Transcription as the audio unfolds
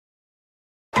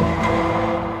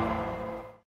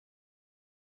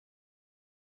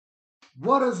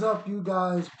What is up, you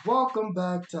guys? Welcome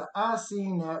back to I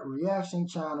Seen That Reaction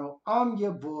Channel. I'm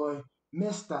your boy,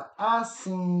 Mr. I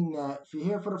Seen That. If you're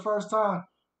here for the first time,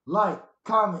 like,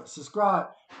 comment, subscribe,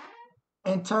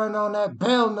 and turn on that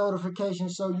bell notification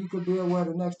so you can be aware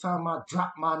the next time I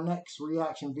drop my next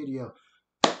reaction video.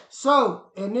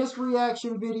 So, in this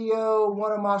reaction video,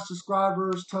 one of my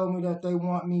subscribers told me that they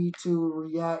want me to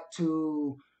react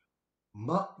to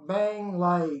mukbang,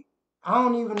 like I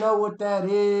don't even know what that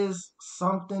is.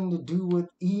 Something to do with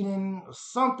eating or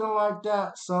something like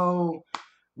that. So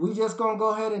we just gonna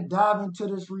go ahead and dive into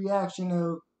this reaction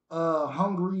of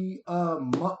hungry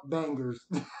mukbangers.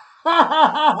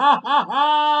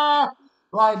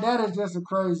 Like that is just a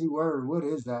crazy word. What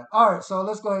is that? Alright, so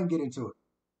let's go ahead and get into it.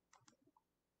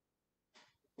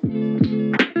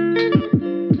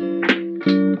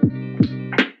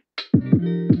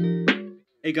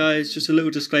 Hey guys, just a little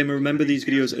disclaimer, remember these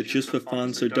videos are just for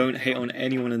fun, so don't hate on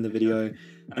anyone in the video,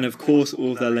 and of course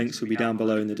all of their links will be down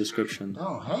below in the description.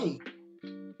 Don't hate.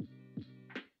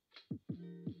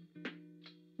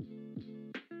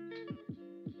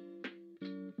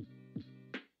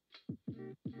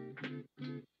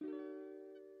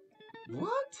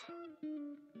 What?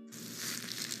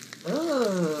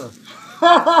 Ugh.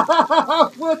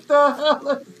 What the hell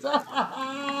is that?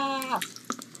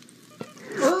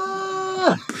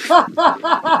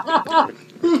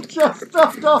 He just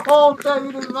stuffed the whole thing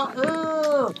in his mouth.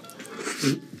 Ugh.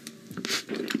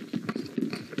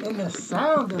 And the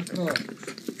sound effects.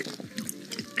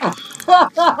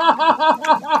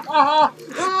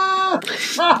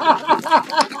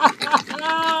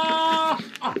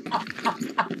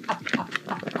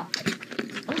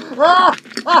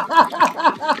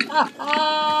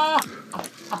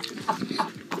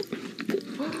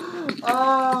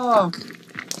 Oh,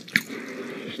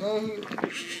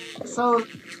 so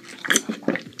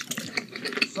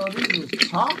this is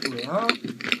chocolate, huh?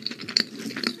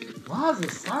 Why is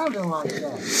it sounding like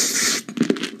that?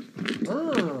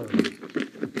 Ugh.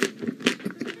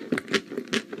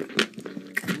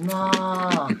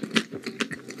 Nah.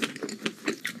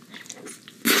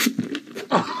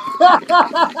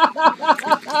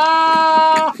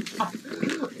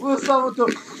 What's up with the...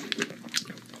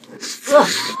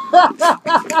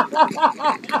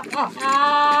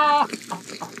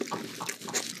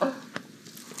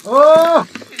 Oh!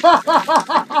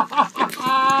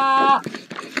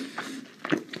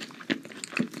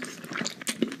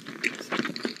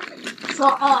 So,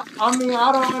 I mean,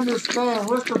 I don't understand.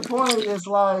 What's the point? It's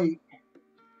like...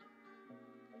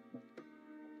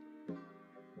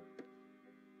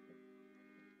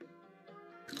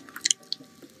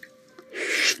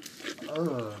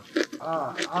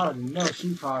 I already know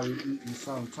she probably eating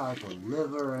some type of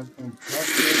liver and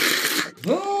intestine.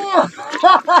 Damn!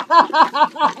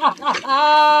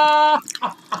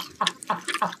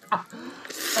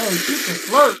 Hey, she can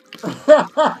slurp.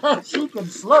 She can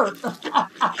slurp.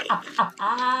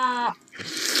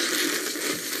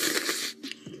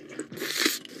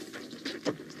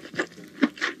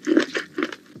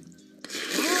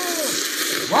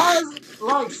 Why is it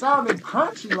like sounding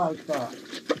crunchy like that?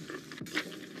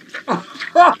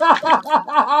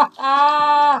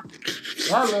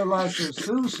 That look like some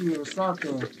sushi or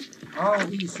something. I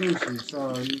don't eat sushi,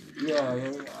 so yeah,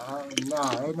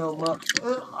 nah, ain't no much.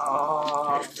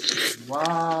 Oh,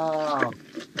 wow.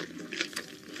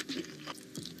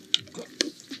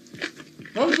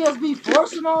 They just be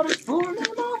forcing all this food in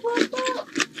their mouth like that?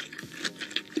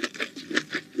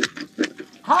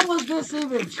 How was this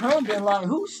even trending? Like,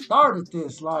 who started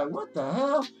this? Like, what the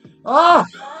hell? Oh!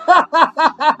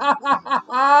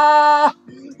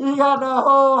 He got the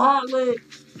whole hot lick.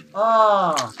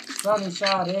 Ah, sunny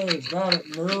side eggs. Got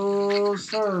it. No,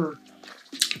 sir.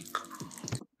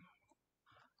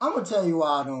 I'm going to tell you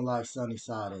why I don't like sunny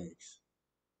side eggs.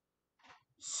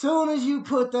 Soon as you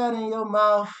put that in your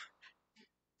mouth,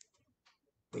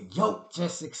 the yolk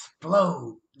just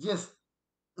explode. Just,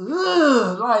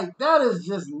 ugh, like, that is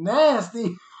just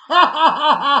nasty.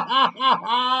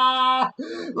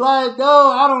 Like,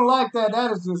 no, I don't like that.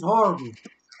 That is just horrible.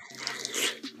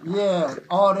 Yeah,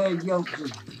 all that yolk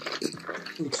just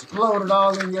exploded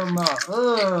all in your mouth.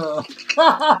 Ugh.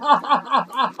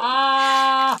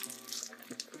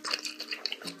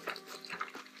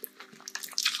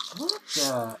 What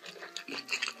the?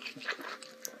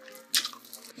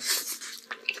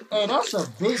 Hey, that's a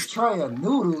big tray of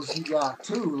noodles you got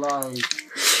too, like.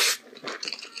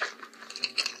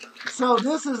 So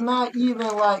this is not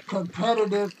even like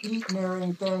competitive eating or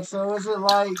anything. So is it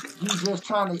like you just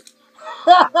trying to...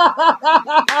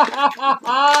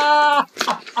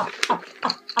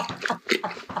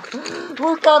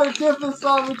 What gotta dip in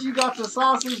something, but you got the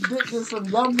sausage dipped in some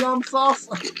yum yum sauce.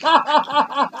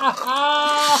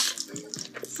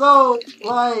 So,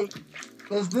 like,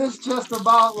 is this just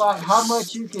about like how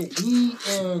much you can eat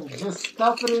and just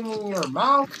stuff it in your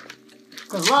mouth?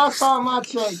 Because last time I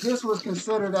checked, this was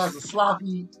considered as a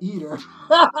sloppy eater.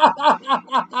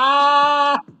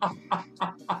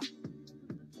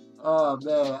 Oh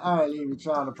man, I ain't even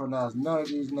trying to pronounce none of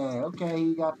these names. Okay,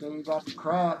 he got the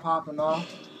crab popping off.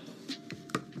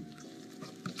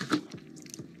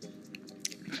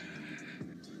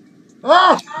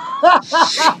 What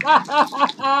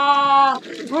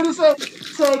do you say?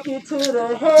 Take it to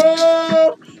the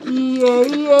head. Yeah,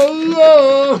 yeah,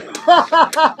 yeah.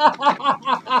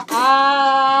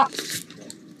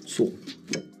 So.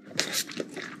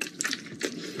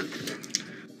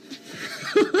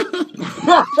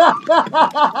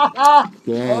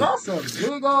 Hey, Wow. that's a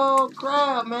big old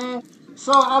crab, man.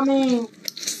 So, I mean,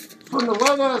 from the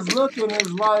way that it's looking,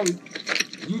 it's like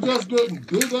you just getting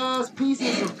big ass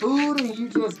pieces of food and you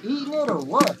just eating it or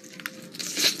what?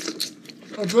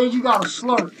 And then you gotta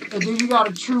slurp. And then you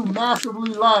gotta chew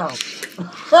massively loud.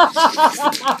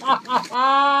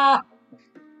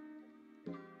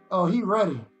 Oh, he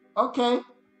ready. Okay.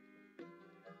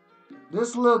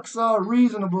 This looks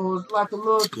reasonable. It's like a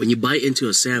little... When you bite into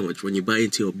a sandwich, when you bite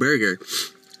into a burger,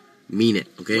 mean it,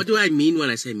 okay? What do I mean when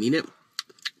I say mean it?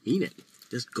 Mean it.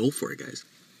 Just go for it, guys.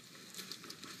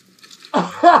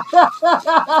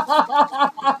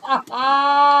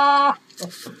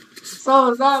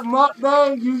 So is that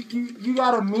mukbang? You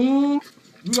gotta mean?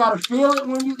 You gotta feel it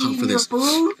when you eating your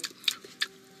food?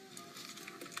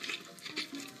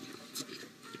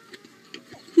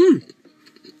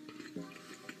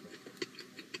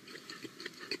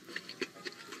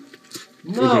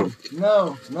 No,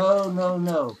 no, no, no,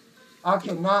 no. I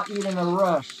cannot eat in a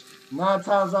rush. 9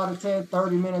 times out of 10,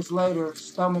 30 minutes later,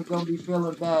 stomach gonna be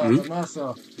feeling bad. And that's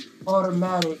a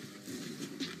automatic,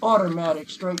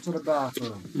 straight to the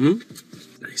bathroom.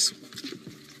 Nice.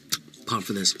 Pump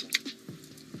for this.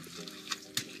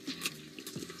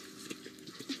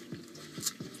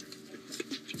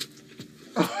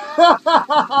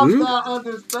 I'm not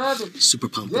understanding. Super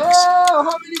pumped. Yeah,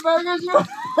 how many burgers you?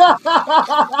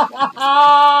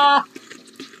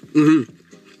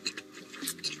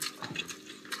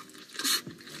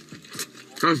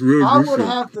 That's really I would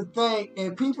have to think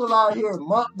if people out here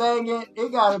mukbanging,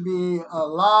 it gotta be a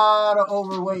lot of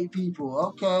overweight people.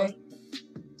 Okay.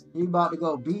 He about to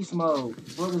go beast mode.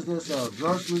 What is this? A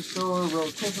grocery store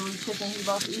rotisserie chicken he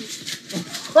about to eat?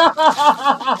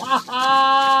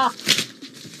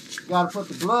 Gotta put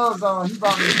the gloves on. He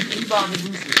about to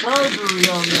do some surgery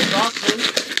on this. I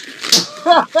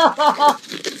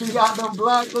see. He got them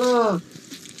black gloves.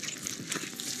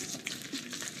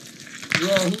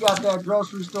 Yeah, he got that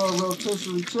grocery store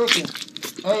rotisserie chicken.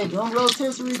 Hey, them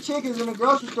rotisserie chickens in the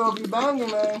grocery store be banging,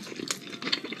 man.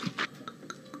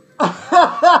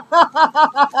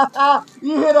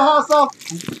 You hear the house off?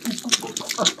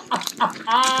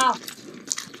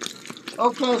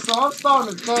 Okay, so I'm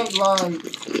starting to think like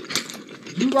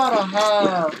you gotta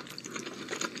have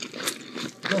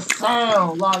the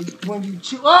sound like when you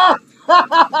chew.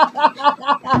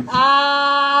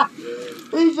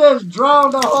 He just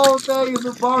drowned the whole thing in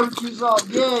some barbecue sauce.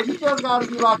 Yeah, you just gotta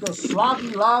be like a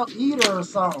sloppy loud eater or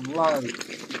something. Like,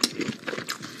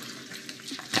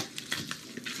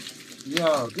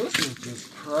 yo, this is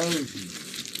just crazy.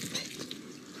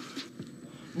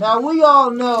 Now, we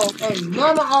all know, hey,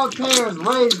 none of our parents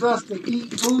raised us to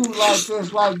eat food like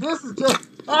this. Like, this is just...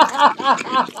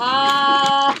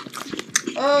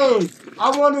 Hey, I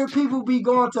wonder if people be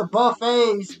going to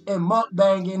buffets and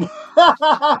mukbanging.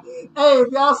 Hey,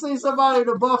 if y'all see somebody at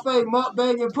a buffet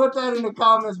mukbanging, put that in the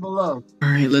comments below.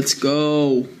 Alright, let's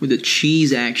go with the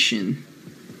cheese action.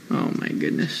 Oh my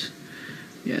goodness.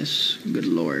 Yes, good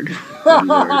lord. Good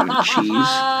lord, cheese.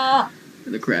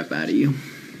 The crap out of you.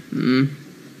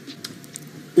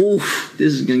 Oof,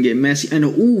 this is gonna get messy. I know.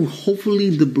 Ooh, hopefully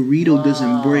the burrito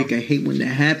doesn't break. I hate when that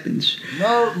happens.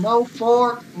 No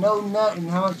fork, no nothing,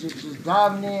 huh? Just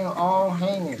diving in all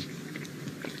hands.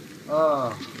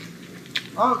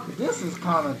 This is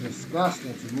kind of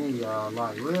disgusting to me, y'all.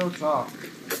 Like, real talk.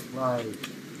 Like,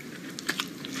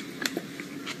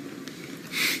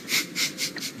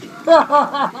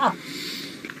 damn,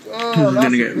 This is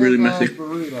gonna get really messy.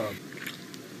 Burrito.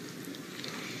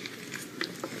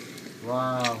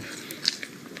 Wow.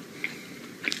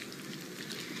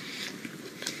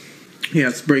 Yeah,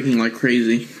 it's breaking like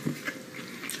crazy.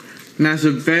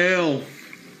 Massive fail.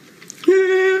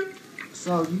 Yeah.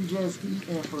 So you just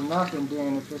eating for nothing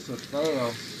then if it's a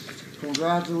fail.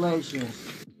 Congratulations.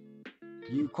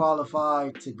 you qualify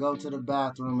to go to the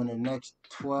bathroom in the next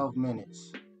 12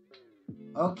 minutes.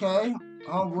 Okay,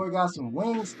 homeboy got some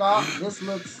Wingstop. This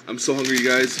looks... I'm so hungry, you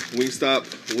guys.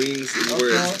 Wingstop, wings is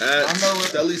where it's at. I know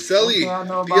it. Selly. Okay, I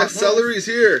know Tia about Celery's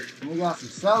here. We got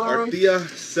some Our celery. Tia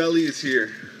Selly is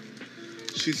here.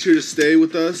 She's here to stay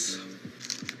with us.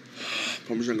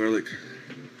 Parmesan garlic.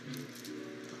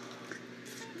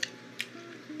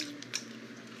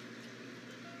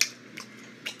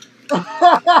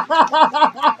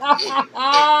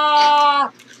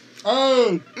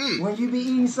 Hey, when you be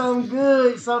eating something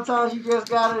good, sometimes you just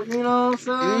gotta, you know what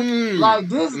I'm saying? Like,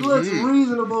 this looks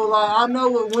reasonable. Like, I know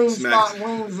what Wingstop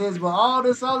wings is, but all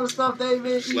this other stuff they've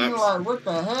been eating, like, what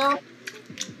the hell?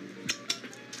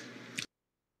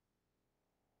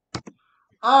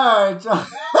 Alright, y'all.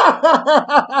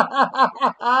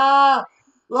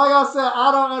 Like I said,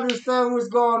 I don't understand what's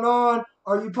going on.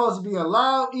 Are you supposed to be a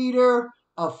loud eater,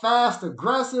 a fast,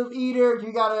 aggressive eater?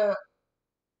 You gotta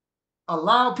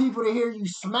allow people to hear you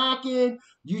smacking,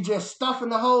 you just stuffing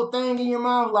the whole thing in your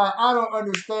mouth. Like, I don't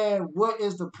understand what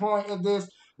is the point of this.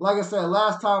 Like I said,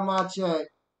 last time I checked,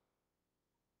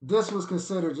 this was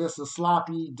considered just a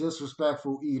sloppy,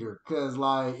 disrespectful eater. Because,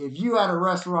 like, if you at a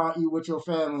restaurant eat with your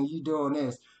family and you doing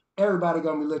this, everybody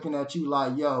gonna be looking at you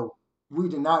like, yo, we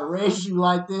did not raise you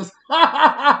like this.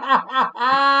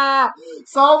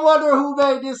 So I'm wondering who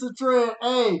made this a trend.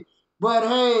 Hey, but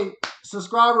hey,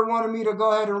 subscriber wanted me to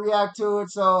go ahead and react to it,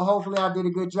 so hopefully I did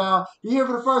a good job. If you're here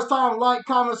for the first time, like,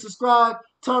 comment, subscribe,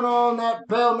 turn on that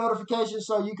bell notification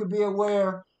so you can be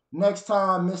aware next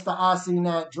time Mr. I Seen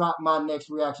That drop my next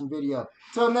reaction video.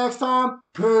 Till next time,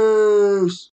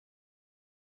 peace.